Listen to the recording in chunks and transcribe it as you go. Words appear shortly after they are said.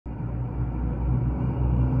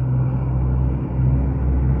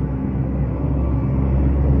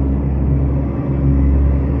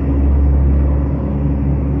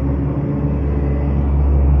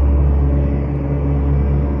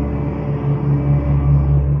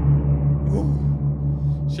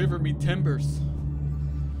baby timbers.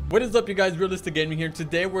 What is up, you guys? Realistic Gaming here.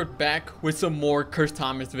 Today we're back with some more Cursed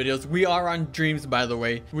Thomas videos. We are on Dreams, by the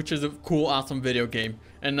way, which is a cool, awesome video game.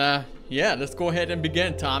 And yeah, let's go ahead and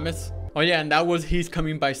begin, Thomas. Oh yeah, and that was He's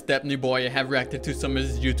Coming by Stepney Boy. I have reacted to some of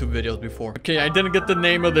his YouTube videos before. Okay, I didn't get the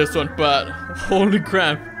name of this one, but holy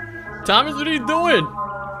crap. Thomas, what are you doing?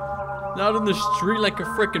 Out in the street like a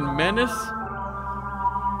freaking menace?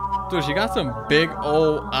 Dude, she got some big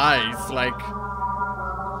old eyes. Like,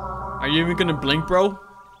 are you even gonna blink, bro?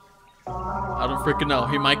 I don't freaking know.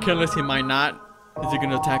 He might kill us, he might not. Is he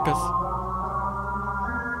gonna attack us?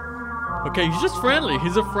 Okay, he's just friendly.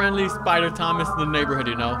 He's a friendly Spider Thomas in the neighborhood,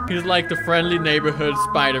 you know? He's like the friendly neighborhood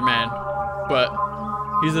Spider-Man. But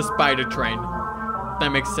he's a spider train. If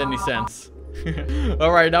that makes any sense.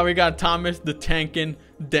 Alright, now we got Thomas the Tankin'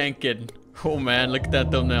 Dankin'. Oh man, look at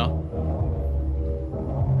that thumbnail.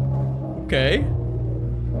 Okay.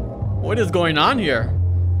 What is going on here?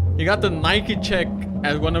 He got the Nike check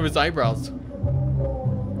as one of his eyebrows.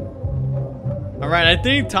 Alright, I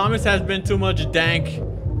think Thomas has been too much dank.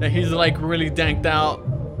 That he's like really danked out.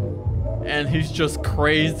 And he's just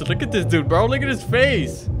crazed. Look at this dude, bro. Look at his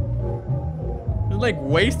face. He's like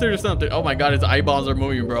wasted or something. Oh my god, his eyeballs are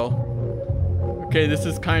moving, bro. Okay, this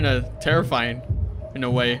is kind of terrifying in a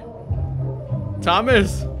way.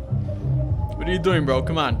 Thomas! What are you doing, bro?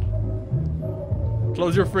 Come on.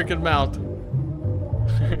 Close your freaking mouth.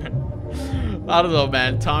 I don't know,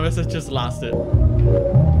 man. Thomas has just lost it.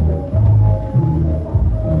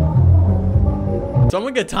 So I'm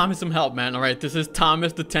gonna get Thomas some help, man. Alright, this is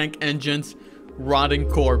Thomas the Tank Engine's rotting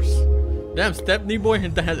corpse. Damn, Stepney Boy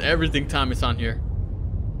has everything Thomas on here.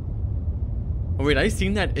 Oh wait, I've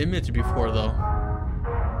seen that image before though.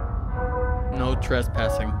 No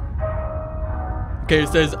trespassing. Okay, it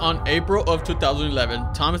says on April of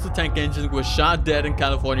 2011, Thomas the Tank Engine was shot dead in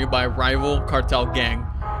California by a rival cartel gang.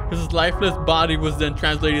 His lifeless body was then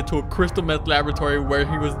translated to a crystal meth laboratory where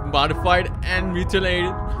he was modified and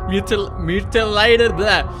mutilated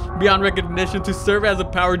beyond recognition to serve as a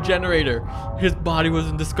power generator. His body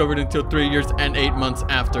wasn't discovered until 3 years and 8 months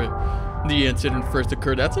after the incident first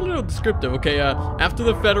occurred. That's a little descriptive. Okay, after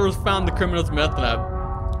the federals found the criminal's meth lab,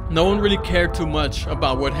 no one really cared too much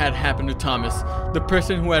about what had happened to Thomas. The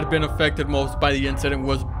person who had been affected most by the incident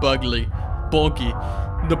was Bulgy,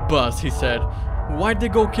 the boss, he said. Why'd they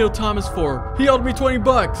go kill Thomas for? He owed me 20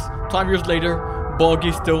 bucks. 5 years later,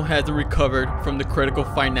 Bulgy still hasn't recovered from the critical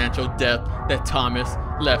financial debt that Thomas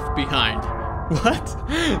left behind. What?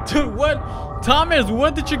 Dude, what? Thomas,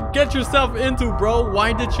 what did you get yourself into, bro?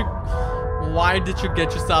 Why did you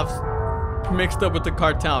get yourself mixed up with the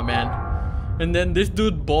cartel, man? And then this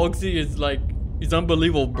dude Bulgy is like, he's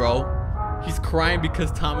unbelievable, bro. He's crying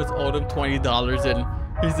because Thomas owed him $20 and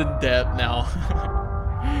he's in debt now.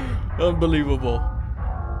 Unbelievable.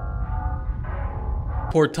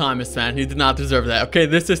 Poor Thomas, man. He did not deserve that. Okay,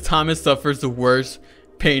 this is Thomas suffers the worst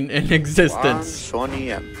pain in existence. One sunny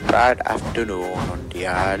and bright afternoon on the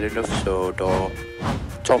island of Sodor,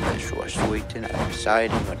 Thomas was waiting outside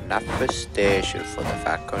him at Napa station for the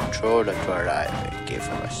Fat Controller to arrive and give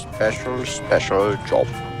him a special job,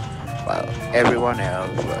 while everyone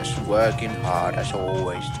else was working hard as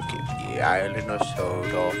always to keep the island of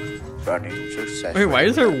Sodor running successfully. Wait, why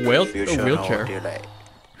is there a wheelchair?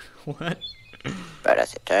 What? But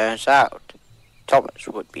as it turns out, Thomas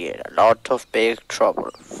would be in a lot of big trouble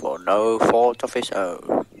for no fault of his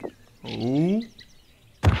own. Ooh.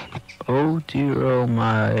 Oh dear, oh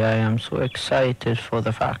my, I am so excited for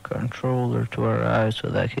the Fat Controller to arrive so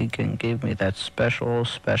that he can give me that special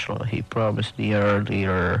he promised me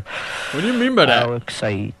earlier. What do you mean by that? How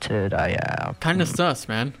excited I am. Kinda sus,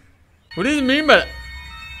 man. What do you mean by that?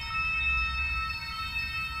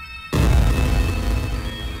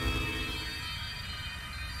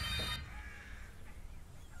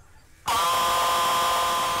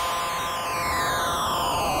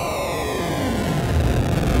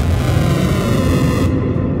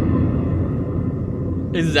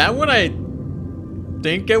 Is that what I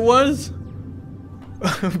think it was?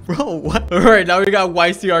 Bro, what? Alright, now we got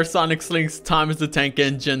YCR Sonic Slink's Thomas the Tank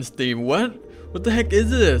Engine's theme. What? What the heck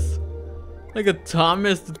is this? Like a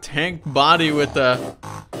Thomas the Tank body with a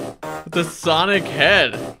Sonic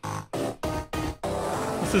head.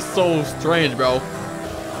 This is so strange, bro.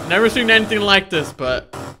 Never seen anything like this,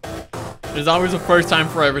 but there's always a first time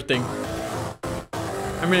for everything.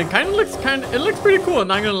 I mean, it looks pretty cool,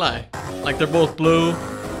 not gonna lie. Like they're both blue.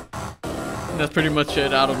 And that's pretty much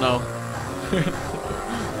it. I don't know.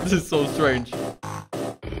 This is so strange.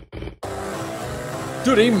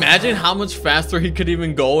 Dude, imagine how much faster he could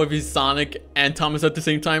even go if he's Sonic and Thomas at the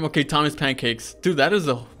same time. Okay, Thomas pancakes. Dude, that is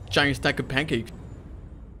a giant stack of pancakes.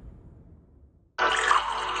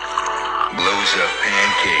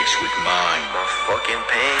 pancakes with mine. My fucking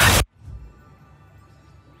pain.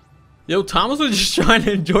 Yo, Thomas was just trying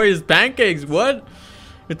to enjoy his pancakes. What?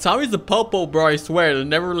 It's always the popo, bro. I swear. They'll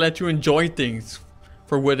never let you enjoy things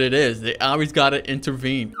for what it is. They always gotta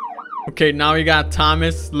intervene. Okay, now we got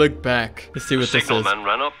Thomas. Look back. Let's see what this is. The signalman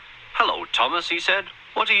ran up. "Hello, Thomas," he said.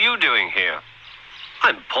 "What are you doing here?"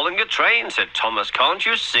 "I'm pulling a train," said Thomas. "Can't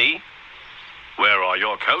you see?" "Where are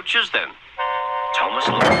your coaches then?" Thomas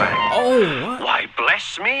looked back. Oh, what? "Why,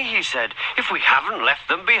 bless me," he said, "if we haven't left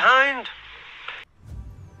them behind."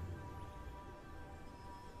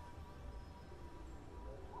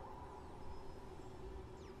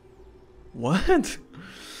 What?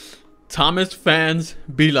 Thomas fans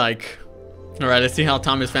be like. Alright, let's see how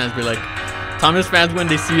Thomas fans be like. Thomas fans when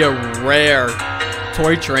they see a rare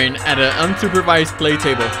toy train at an unsupervised play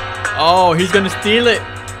table. Oh, he's gonna steal it.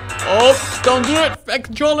 Oh, don't do it. Fat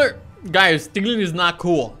controller. Guys, stealing is not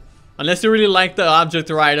cool. Unless you really like the object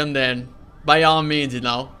or item, then by all means, you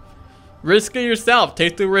know. Risk it yourself.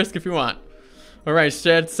 Take the risk if you want. Alright,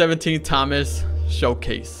 Shed 17 Thomas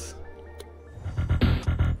Showcase.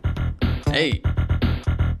 Hey.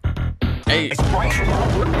 Hey.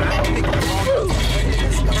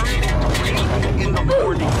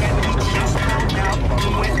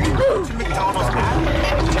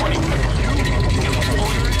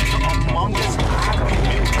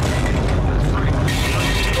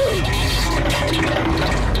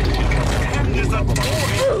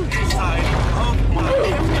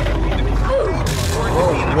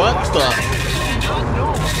 What the?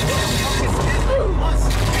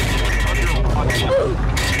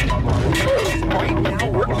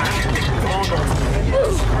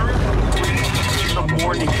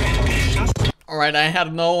 Alright, I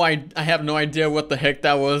have no idea what the heck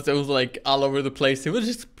that was. It was like all over the place. It was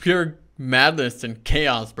just pure madness and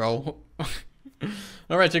chaos, bro.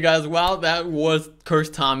 Alright, you guys, well, that was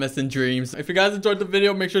Cursed Thomas and Dreams. If you guys enjoyed the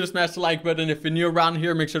video, make sure to smash the like button. If you're new around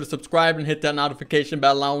here, make sure to subscribe and hit that notification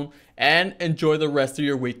bell on. And enjoy the rest of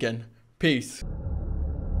your weekend. Peace.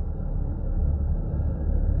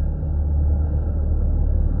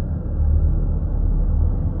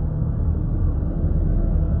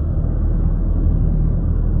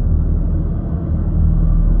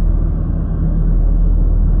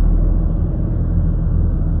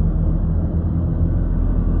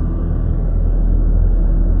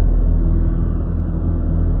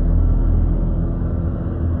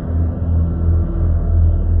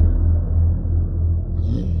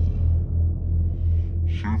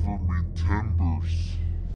 Shiver me timbers.